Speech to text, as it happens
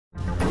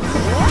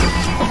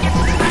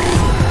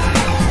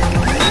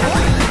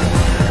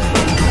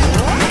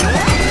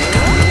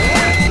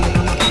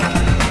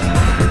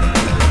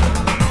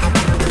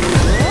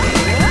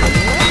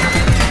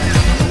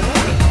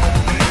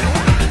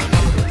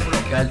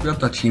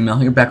guys, Real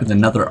here back with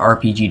another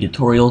RPG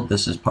tutorial.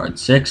 This is part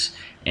 6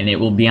 and it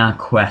will be on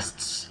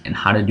quests and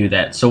how to do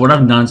that. So what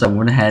I've done is I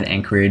went ahead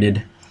and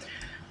created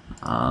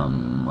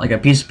like a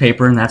piece of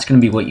paper, and that's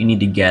going to be what you need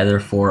to gather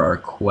for our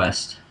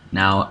quest.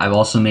 Now I've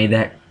also made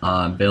that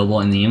available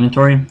in the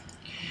inventory,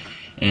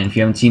 and if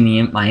you haven't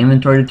seen my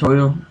inventory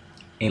tutorial,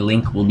 a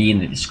link will be in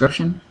the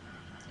description.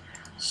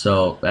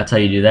 So that's how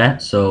you do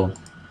that. So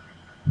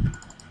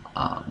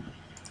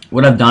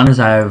what I've done is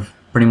I've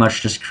pretty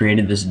much just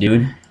created this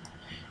dude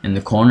in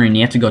the corner, and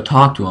you have to go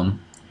talk to him.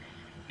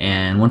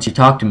 And once you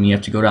talk to him, you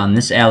have to go down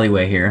this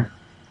alleyway here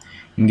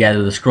and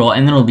gather the scroll,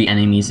 and then there'll be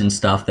enemies and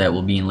stuff that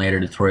will be in later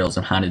tutorials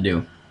on how to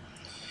do.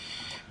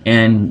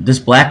 And this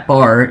black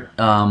bar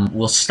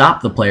will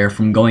stop the player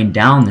from going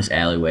down this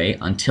alleyway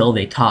until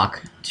they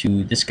talk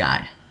to this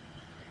guy.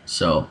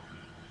 So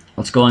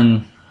let's go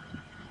and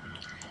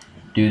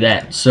do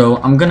that. So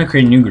I'm going to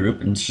create a new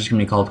group, and it's just going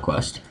to be called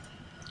Quest.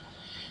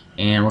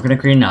 And we're going to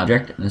create an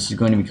object, and this is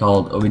going to be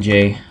called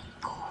obj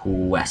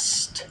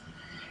quest.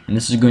 And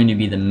this is going to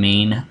be the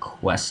main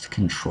quest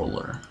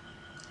controller.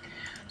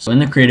 So in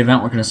the create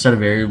event, we're going to set a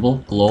variable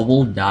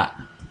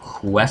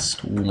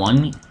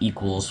global.quest1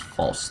 equals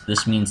false.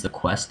 This means the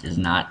quest is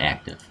not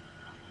active.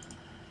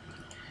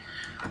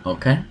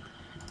 Okay.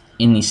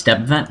 In the step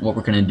event, what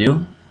we're going to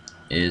do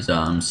is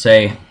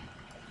say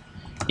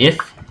if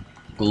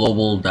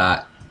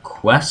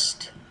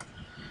global.quest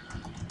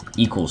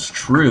equals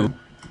true,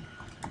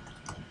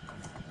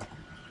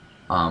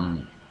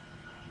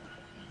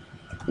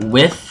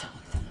 with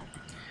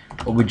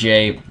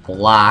obj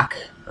block,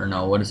 or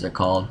no, what is it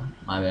called?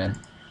 My bad.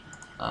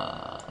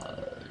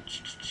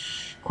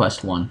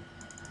 Quest 1.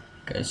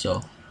 Okay,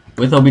 so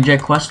with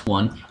obj quest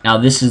 1, now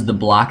this is the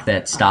block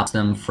that stops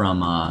them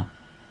from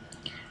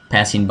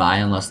passing by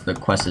unless the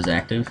quest is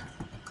active.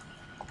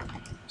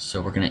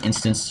 So we're going to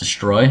instance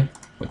destroy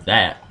with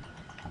that.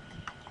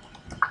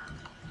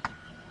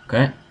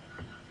 Okay.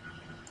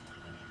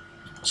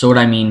 So what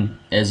I mean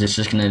is it's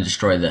just going to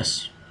destroy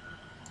this.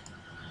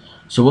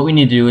 So what we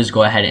need to do is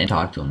go ahead and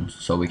talk to him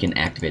so we can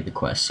activate the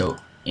quest. So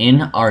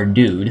in our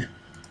dude,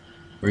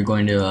 we're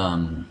going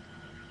to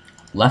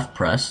left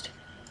pressed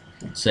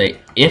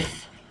say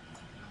if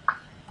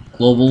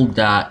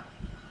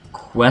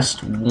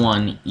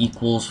global.quest1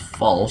 equals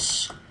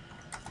false,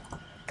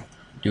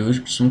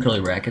 do some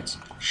curly brackets,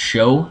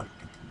 show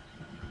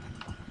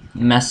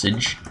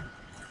message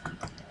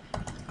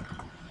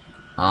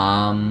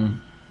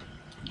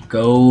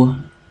go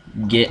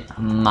get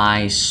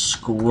my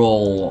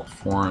scroll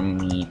for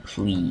me,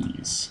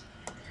 please.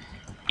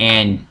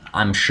 And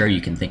I'm sure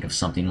you can think of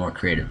something more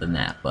creative than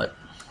that, but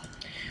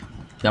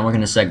then we're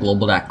going to set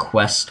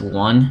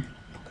global.quest1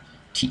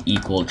 to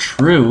equal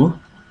true,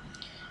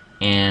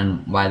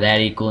 and by that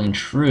equaling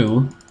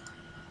true,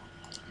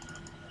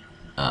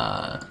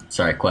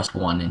 sorry, quest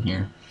 1 in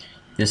here,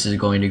 this is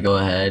going to go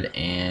ahead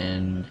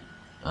and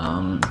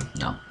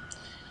no,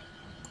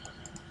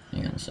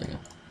 hang on a second.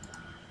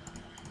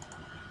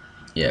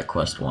 Yeah,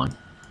 quest 1.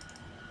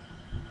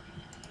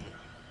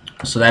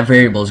 So that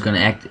variable is going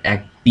to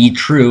be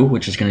true,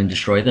 which is going to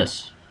destroy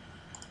this.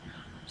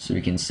 So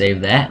we can save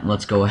that, and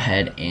let's go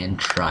ahead and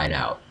try it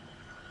out.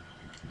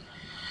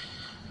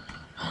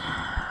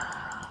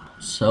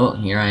 So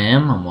here I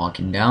am, I'm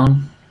walking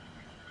down,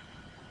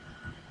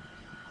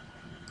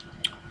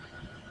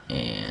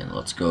 and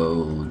let's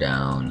go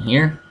down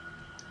here.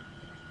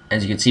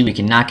 As you can see, we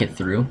can knock it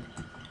through.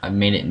 I've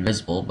made it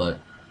invisible, but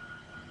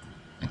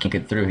I can't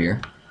get through here.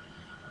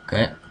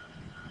 Okay.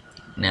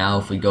 Now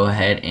if we go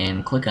ahead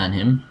and click on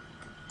him,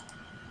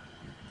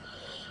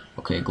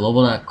 okay,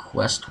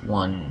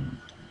 global.quest1.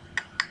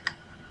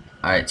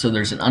 Alright, so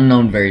there's an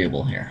unknown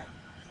variable here.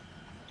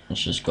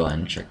 Let's just go ahead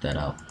and check that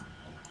out.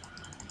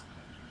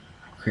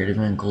 Create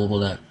event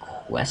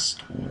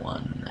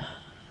global.quest1.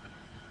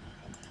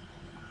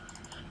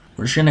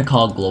 We're just gonna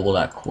call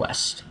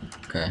global.quest.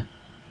 Okay.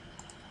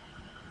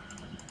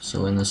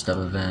 So in the step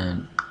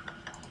event,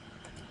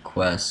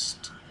 quest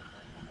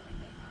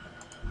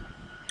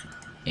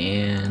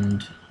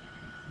and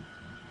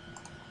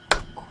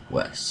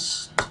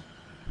quest.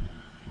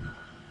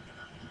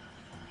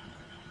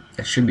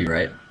 That should be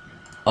right.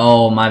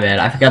 Oh, my bad.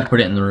 I forgot to put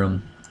it in the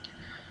room.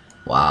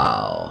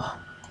 Wow.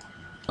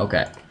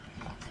 Okay.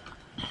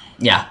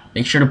 Yeah,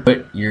 make sure to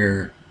put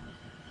your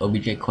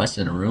obj quest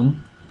in a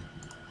room.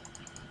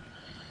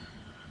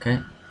 Okay.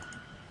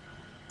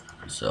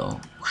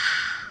 So,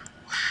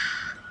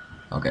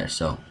 okay,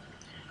 so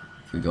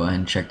if we go ahead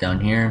and check down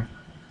here,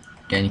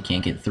 again, you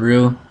can't get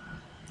through.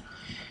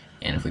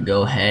 And if we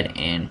go ahead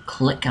and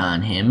click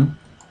on him,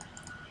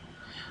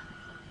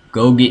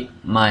 go get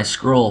my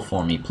scroll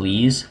for me,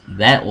 please.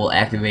 That will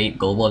activate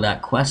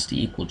global.quest to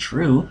equal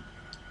true.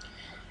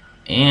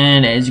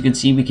 And as you can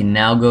see, we can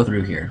now go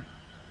through here.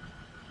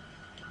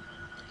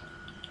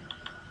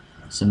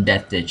 Some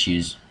depth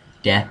issues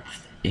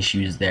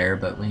there,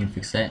 but we can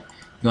fix that.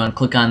 You want to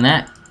click on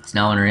that, it's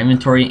now in our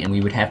inventory, and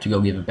we would have to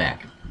go give it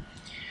back.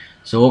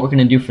 So what we're going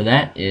to do for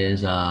that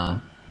is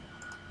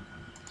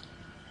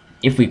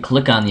if we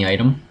click on the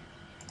item,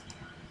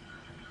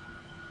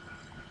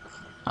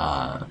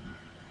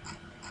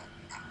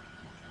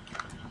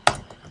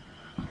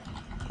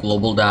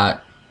 global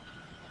dot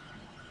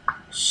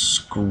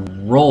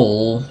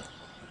scroll,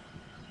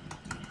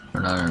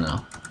 or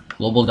no,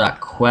 global dot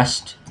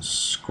quest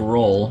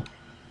scroll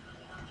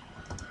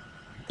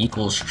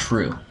equals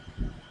true,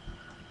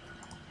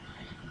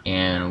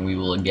 and we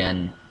will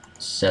again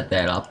set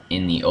that up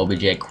in the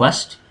obj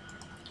quest.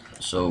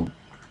 So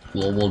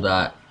global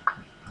dot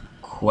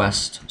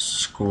quest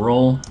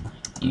scroll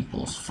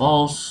equals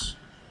false,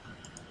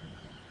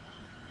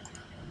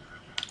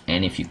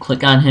 and if you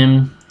click on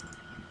him,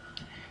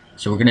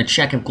 so we're gonna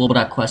check if global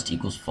dot quest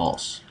equals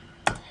false,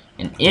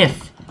 and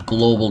if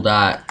global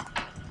dot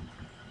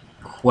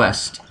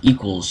quest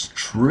equals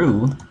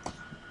true,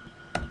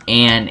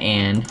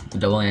 and the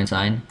double and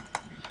sign,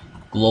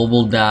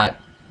 global dot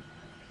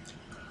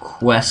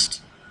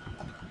quest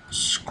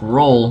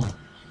scroll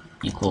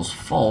equals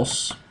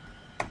false,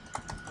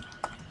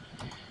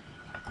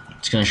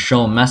 it's going to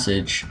show a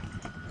message.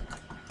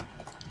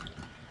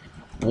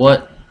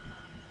 What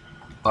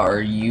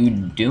are you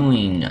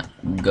doing?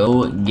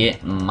 Go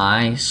get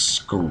my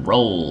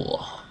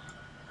scroll.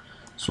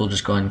 So we'll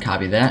just go ahead and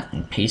copy that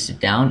and paste it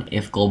down.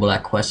 If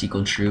global.quest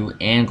equals true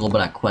and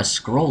global.quest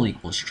scroll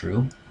equals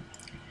true,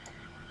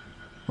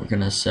 we're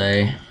going to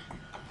say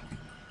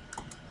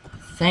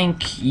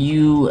thank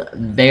you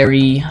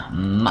very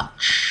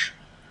much!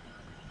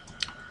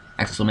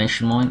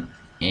 Exclamation point,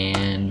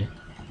 and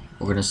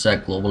we're going to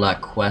set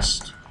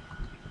global.quest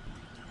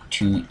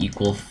to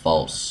equal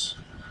false.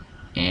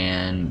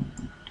 And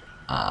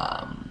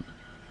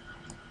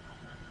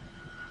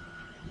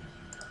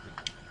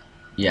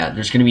yeah,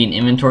 there's going to be an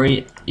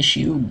inventory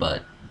issue,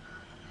 but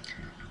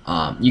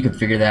you can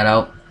figure that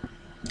out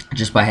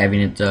just by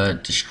having it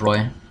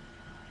destroy.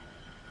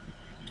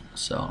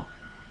 So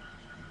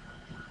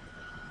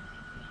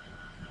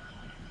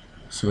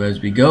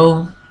as we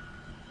go,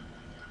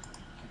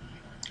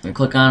 we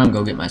click on him,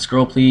 go get my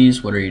scroll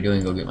please. What are you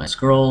doing? Go get my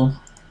scroll.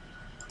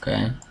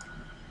 Okay,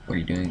 what are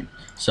you doing?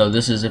 So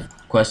this is if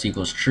quest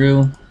equals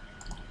true,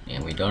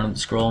 and we don't have the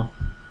scroll.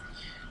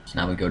 So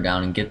now we go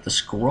down and get the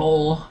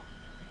scroll.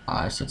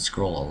 I said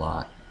scroll a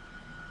lot.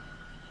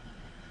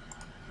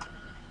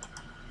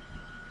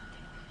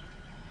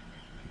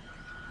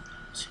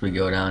 So we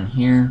go down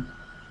here,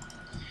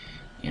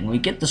 and we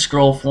get the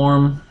scroll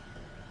form.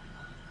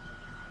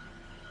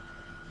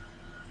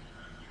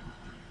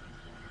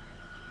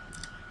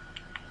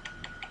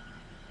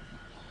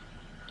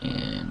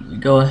 And we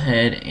go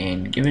ahead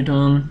and give it to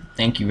him.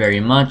 Thank you very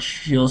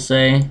much, you'll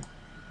say.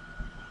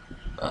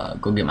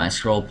 Go get my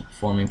scroll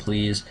for me,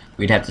 please.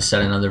 We'd have to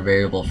set another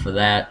variable for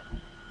that.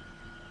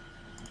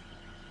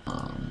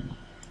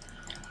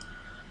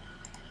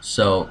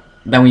 So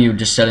then we would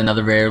just set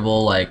another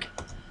variable like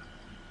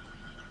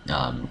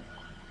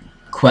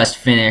quest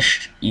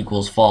finished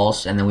equals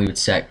false, and then we would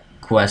set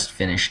quest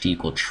finished to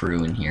equal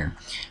true in here.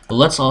 But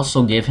let's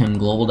also give him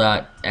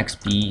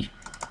global.xp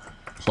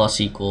plus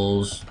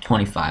equals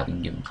 25. We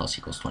can give him plus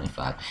equals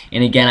 25.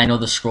 And again, I know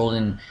the scroll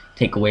didn't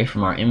take away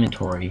from our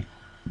inventory,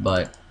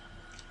 but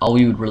all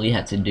we would really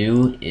have to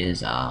do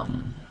is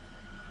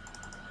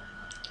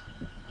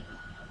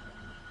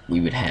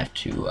we would have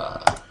to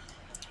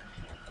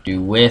do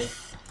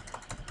with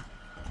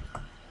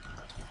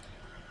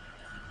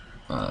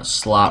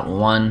slot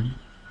 1,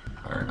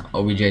 or no,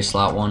 obj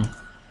slot 1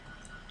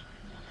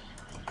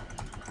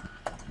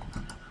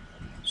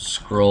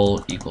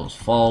 scroll equals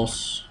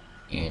false,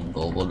 and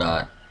global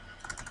dot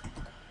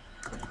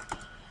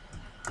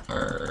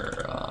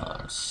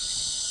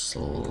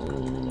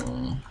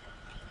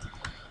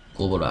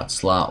global dot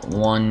slot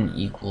 1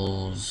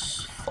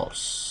 equals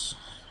false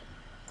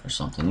or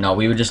something. No,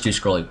 we would just do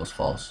scroll equals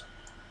false.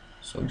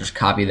 So just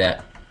copy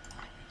that.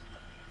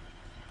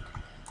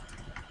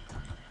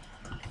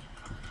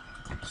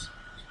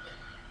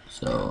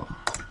 So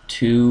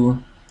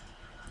 2,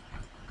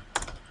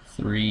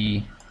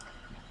 3,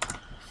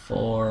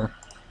 4,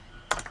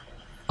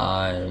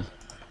 5,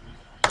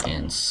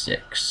 and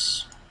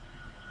 6.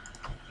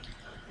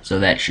 So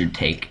that should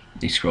take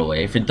the scroll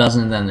away. If it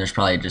doesn't, then there's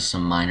probably just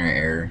some minor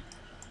error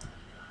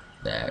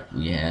that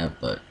we have,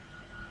 but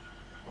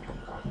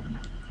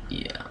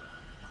yeah.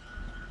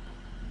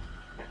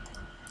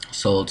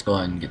 So let's go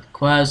ahead and get the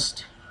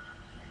quest.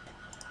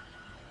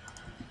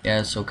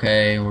 Yes,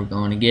 okay, we're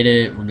going to get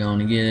it. We're going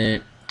to get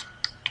it.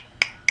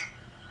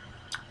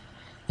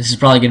 This is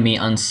probably going to be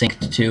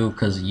unsynced too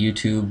because of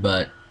YouTube,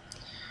 but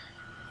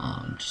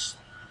just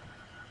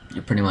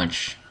you're pretty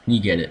much, you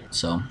get it.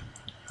 So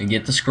we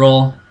get the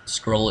scroll.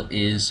 Scroll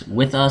is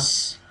with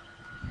us,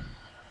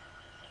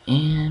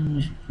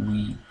 and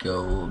we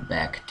go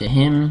back to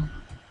him.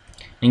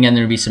 And again,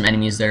 there'll be some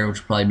enemies there, which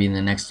will probably be in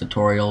the next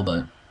tutorial,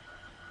 but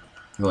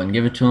go ahead and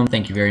give it to him.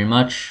 Thank you very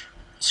much.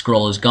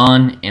 Scroll is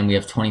gone, and we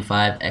have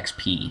 25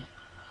 XP.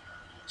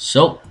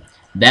 So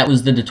that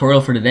was the tutorial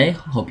for today.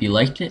 Hope you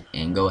liked it,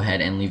 and go ahead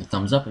and leave a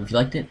thumbs up if you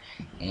liked it,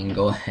 and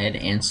go ahead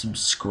and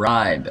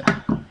subscribe.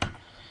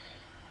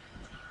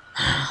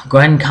 Go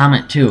ahead and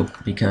comment too,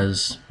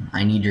 because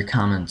I need your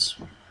comments.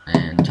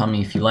 and tell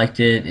me if you liked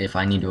it, if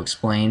I need to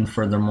explain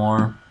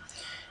furthermore.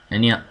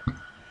 And yeah,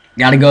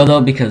 gotta go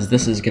though because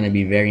this is going to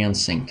be very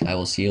unsynced. I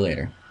will see you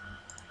later.